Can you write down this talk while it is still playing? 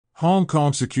Hong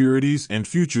Kong Securities and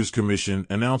Futures Commission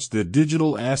announced that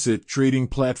digital asset trading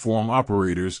platform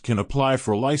operators can apply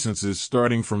for licenses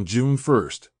starting from June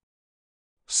 1st.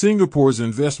 Singapore's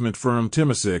investment firm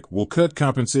Temasek will cut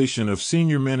compensation of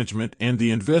senior management and the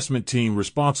investment team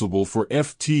responsible for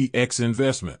FTX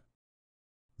investment.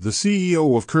 The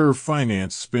CEO of Curve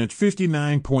Finance spent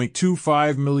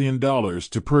 $59.25 million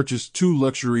to purchase 2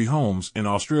 luxury homes in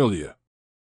Australia.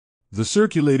 The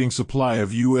circulating supply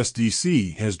of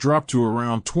USDC has dropped to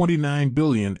around 29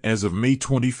 billion as of May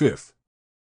 25.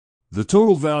 The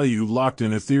total value locked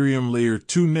in Ethereum Layer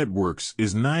 2 networks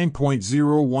is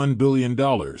 $9.01 billion,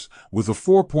 with a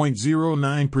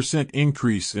 4.09%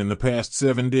 increase in the past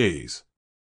 7 days.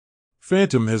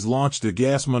 Phantom has launched a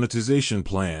gas monetization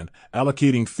plan,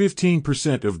 allocating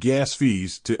 15% of gas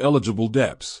fees to eligible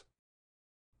dApps.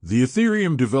 The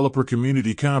Ethereum Developer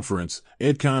Community Conference,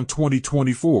 EDCon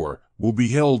 2024, will be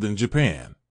held in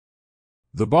Japan.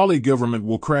 The Bali government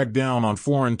will crack down on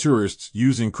foreign tourists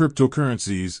using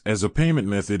cryptocurrencies as a payment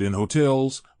method in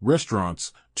hotels,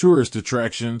 restaurants, tourist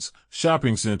attractions,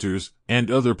 shopping centers,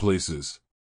 and other places.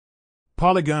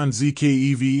 Polygon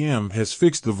ZK-EVM has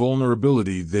fixed the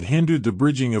vulnerability that hindered the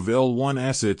bridging of L1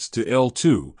 assets to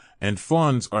L2, and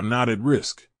funds are not at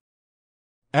risk.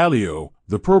 Alio,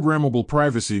 the programmable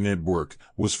privacy network,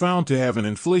 was found to have an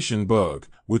inflation bug,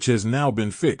 which has now been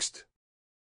fixed.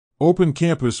 Open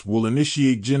Campus will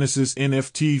initiate Genesis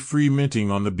NFT free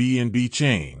minting on the BNB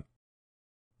chain.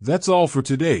 That's all for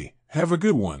today. Have a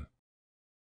good one.